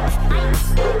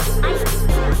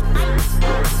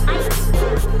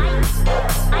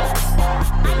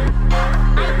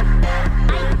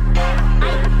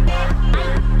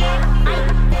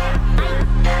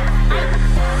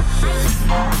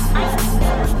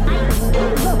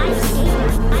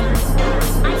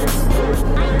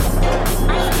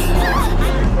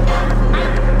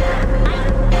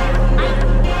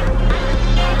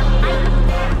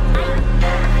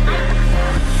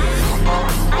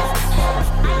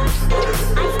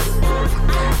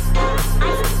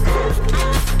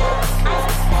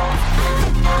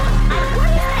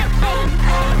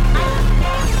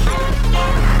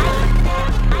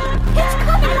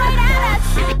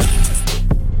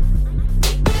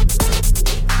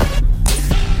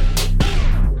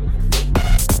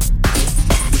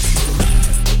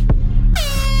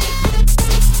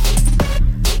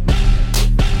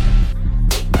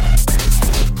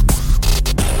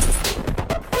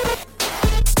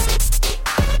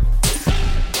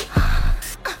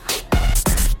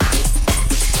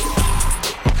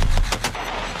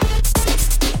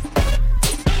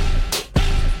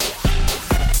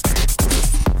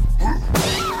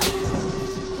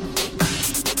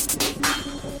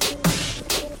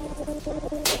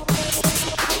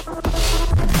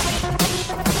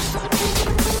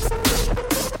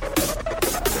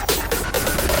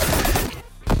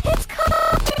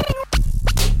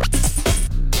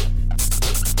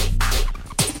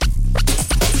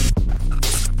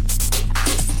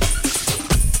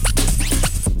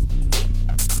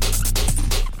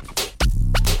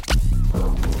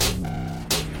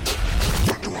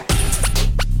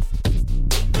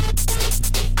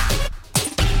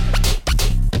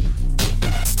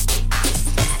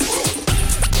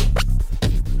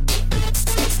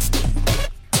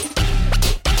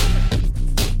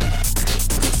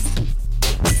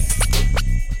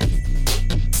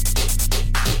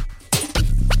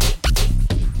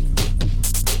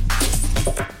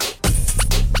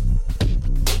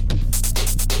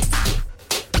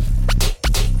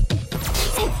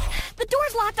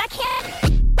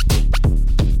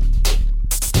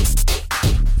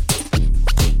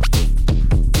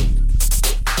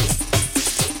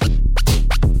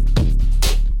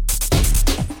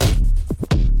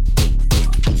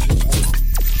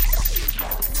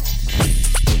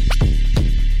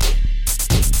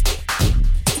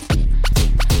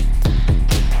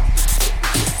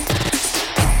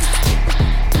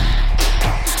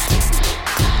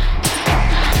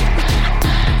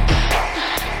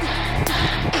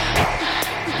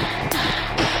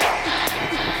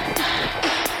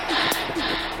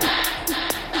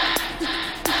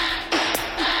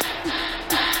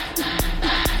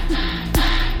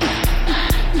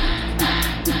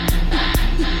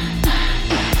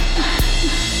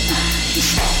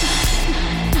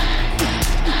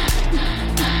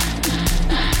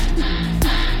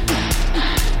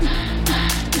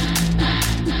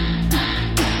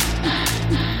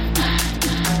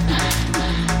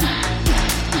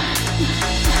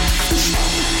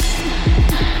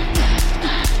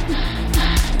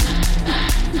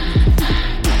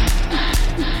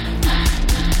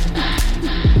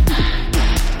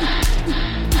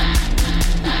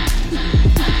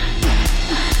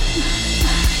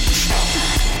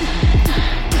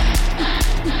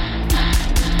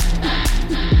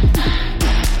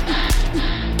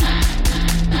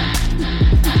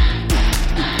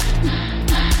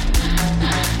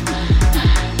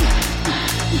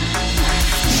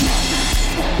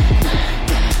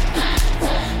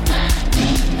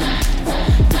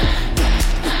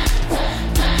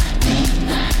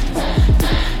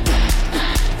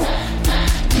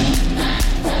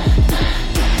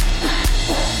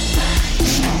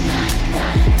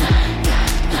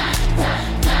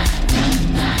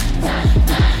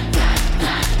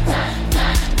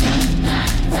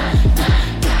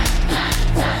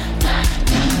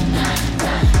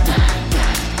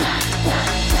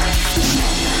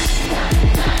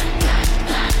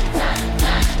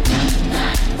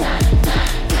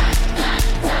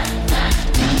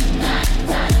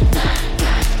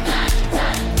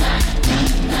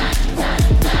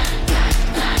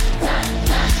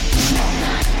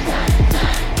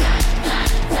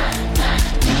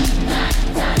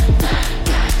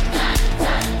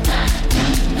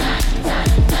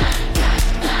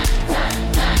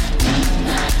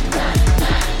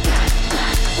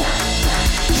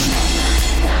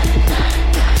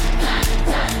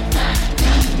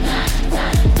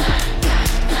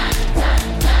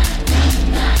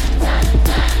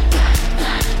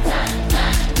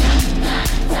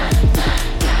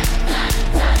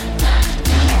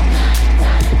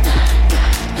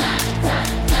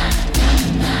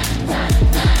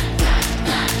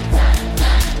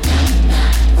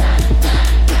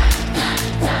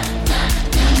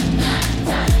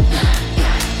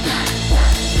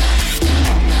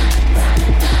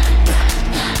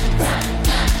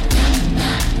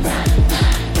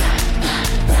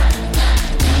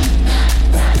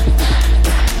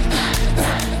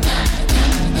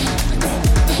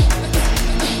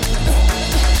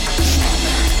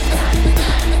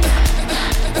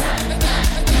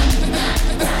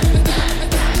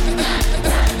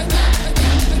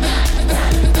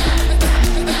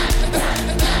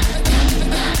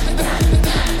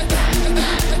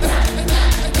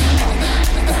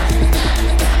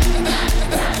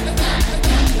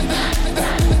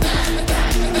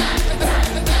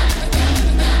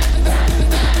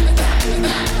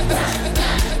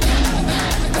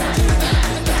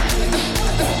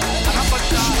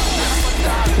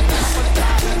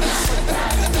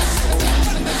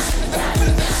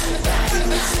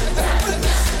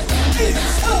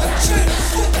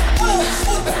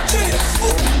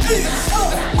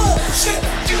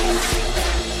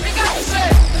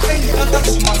 Tenho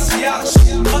ataques marciais,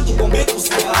 mando comigo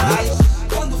sem varais.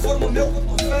 Quando for no meu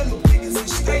cotovelo, piques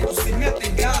estreitos se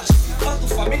metem gás. Mato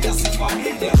família sem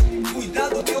família,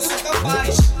 cuidado que eu sou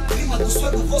capaz. Clima do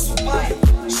sonho do vosso pai,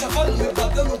 chavalo me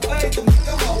bateu no peito, me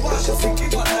deu uma laxa, fiquei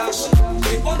badacha.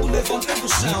 E quando levantei do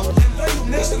chão, lembrei o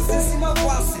mestre em cima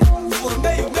quase.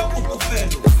 Formei o meu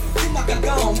cotovelo, de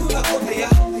macacão, nuna cordeia.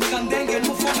 Candengue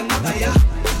no fome na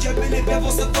daia. DJ Bilibé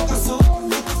você toca só,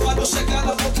 o fado chegar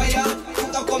na boca ya.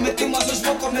 Nunca cometi, mas hoje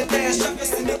vou cometer. Já vê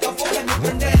se nunca vou me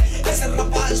prender. Esse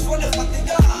rapaz vou lhe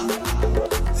fatigar.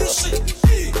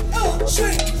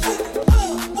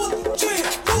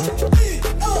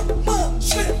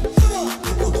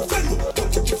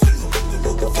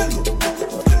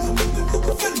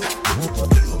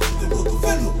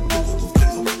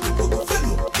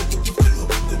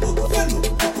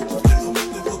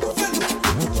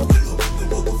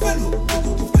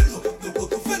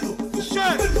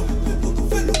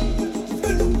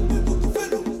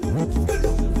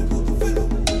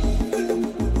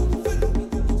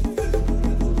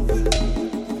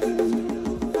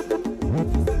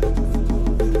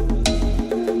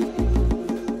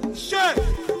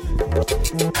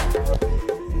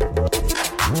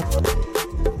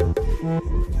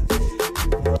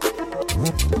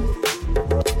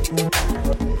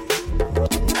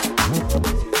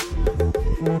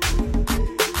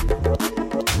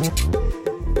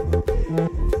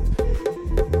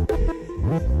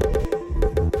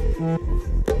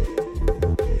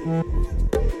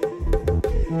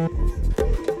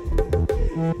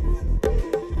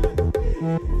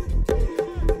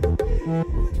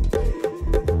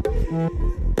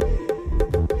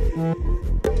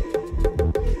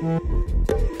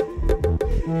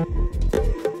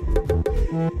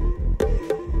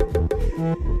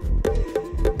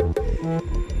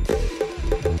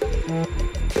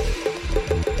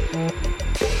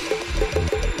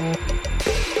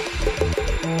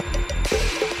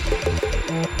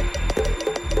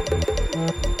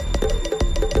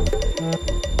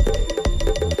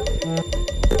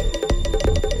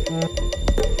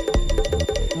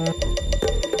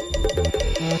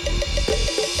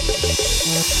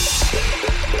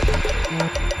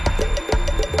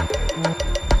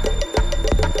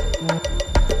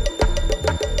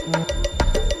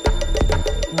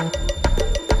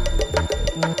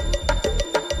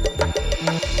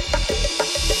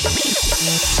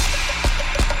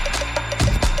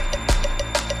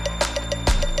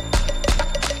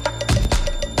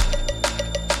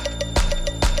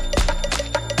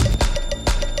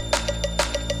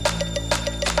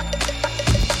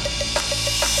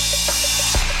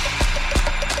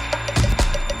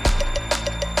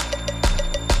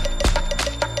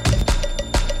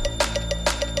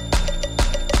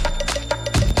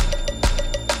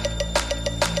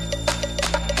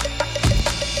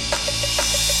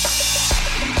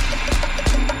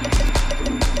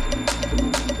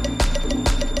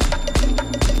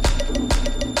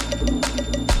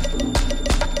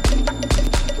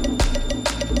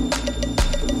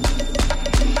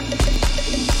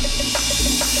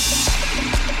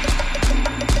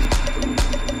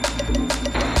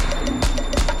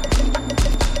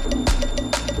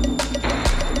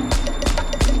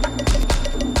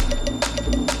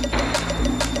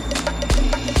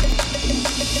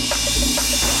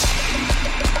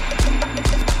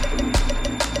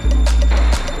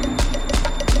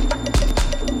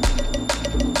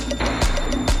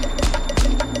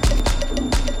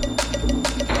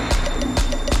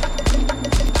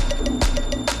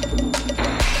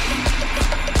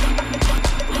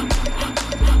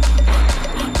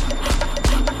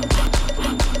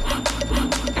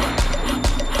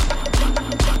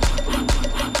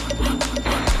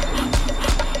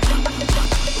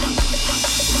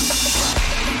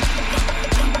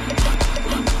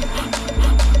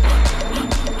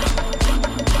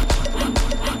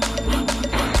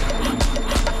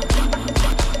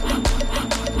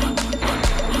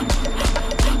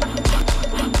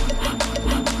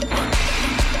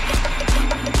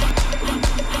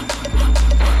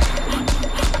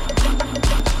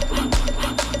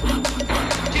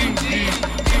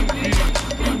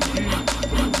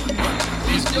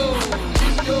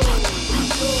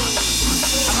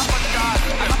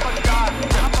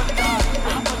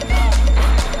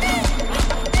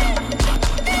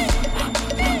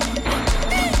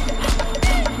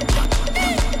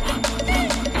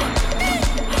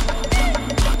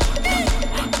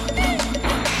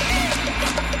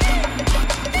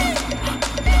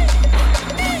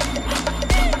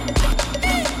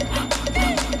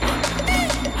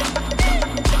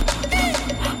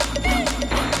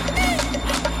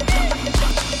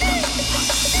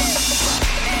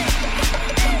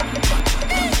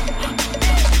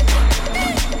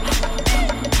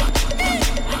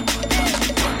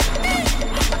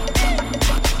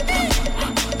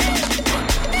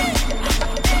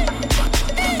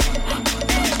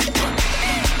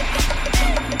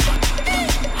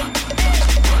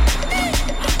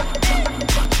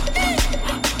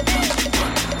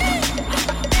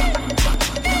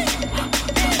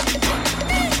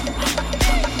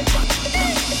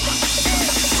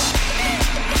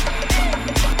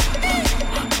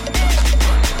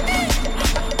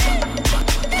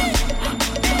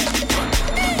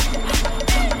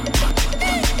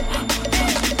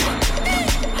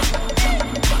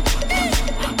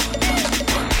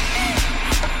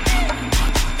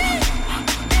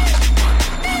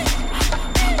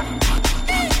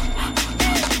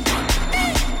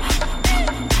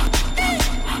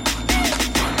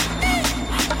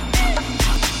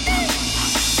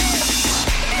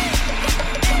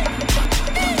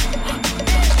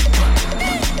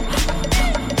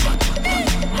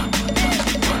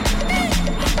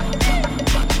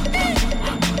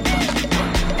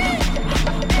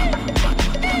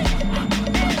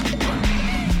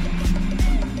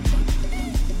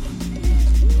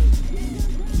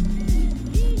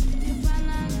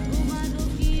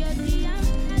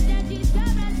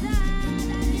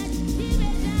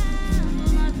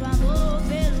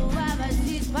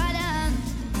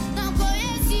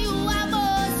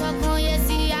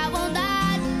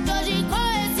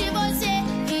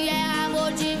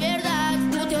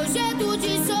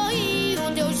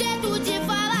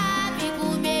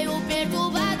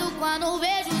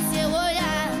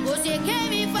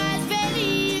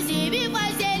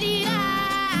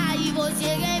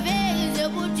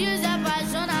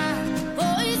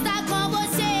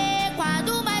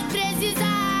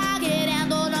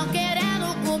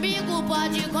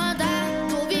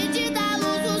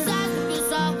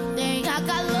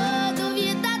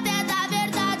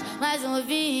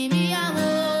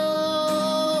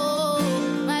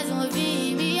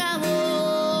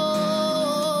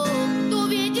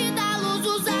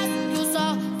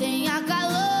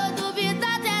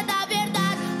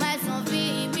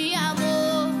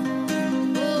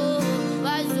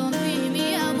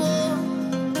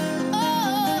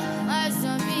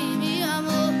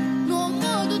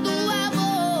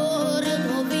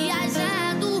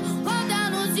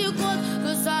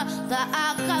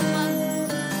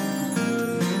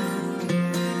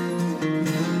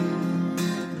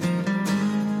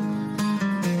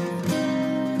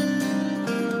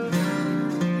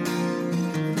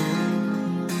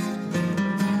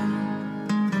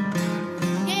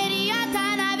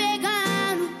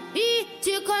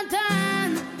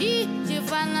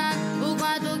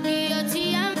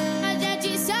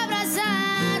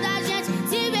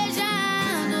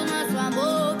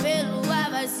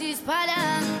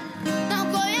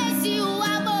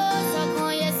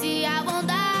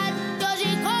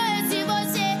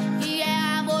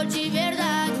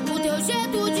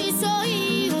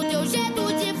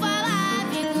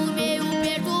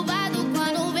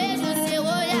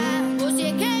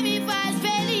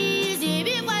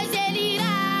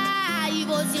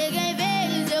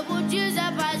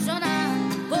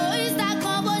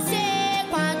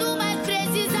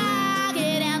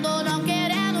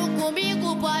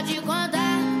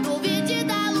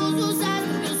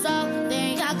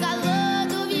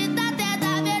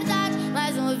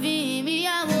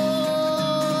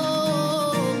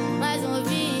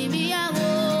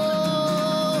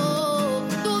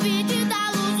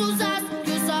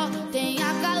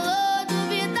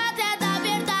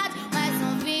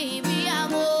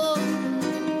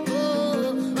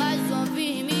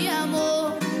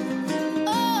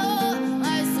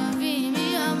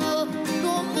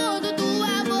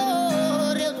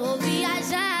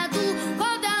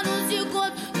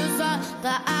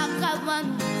 tá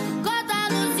acabando. Conta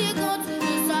no segundo,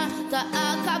 no som tá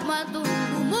acabando.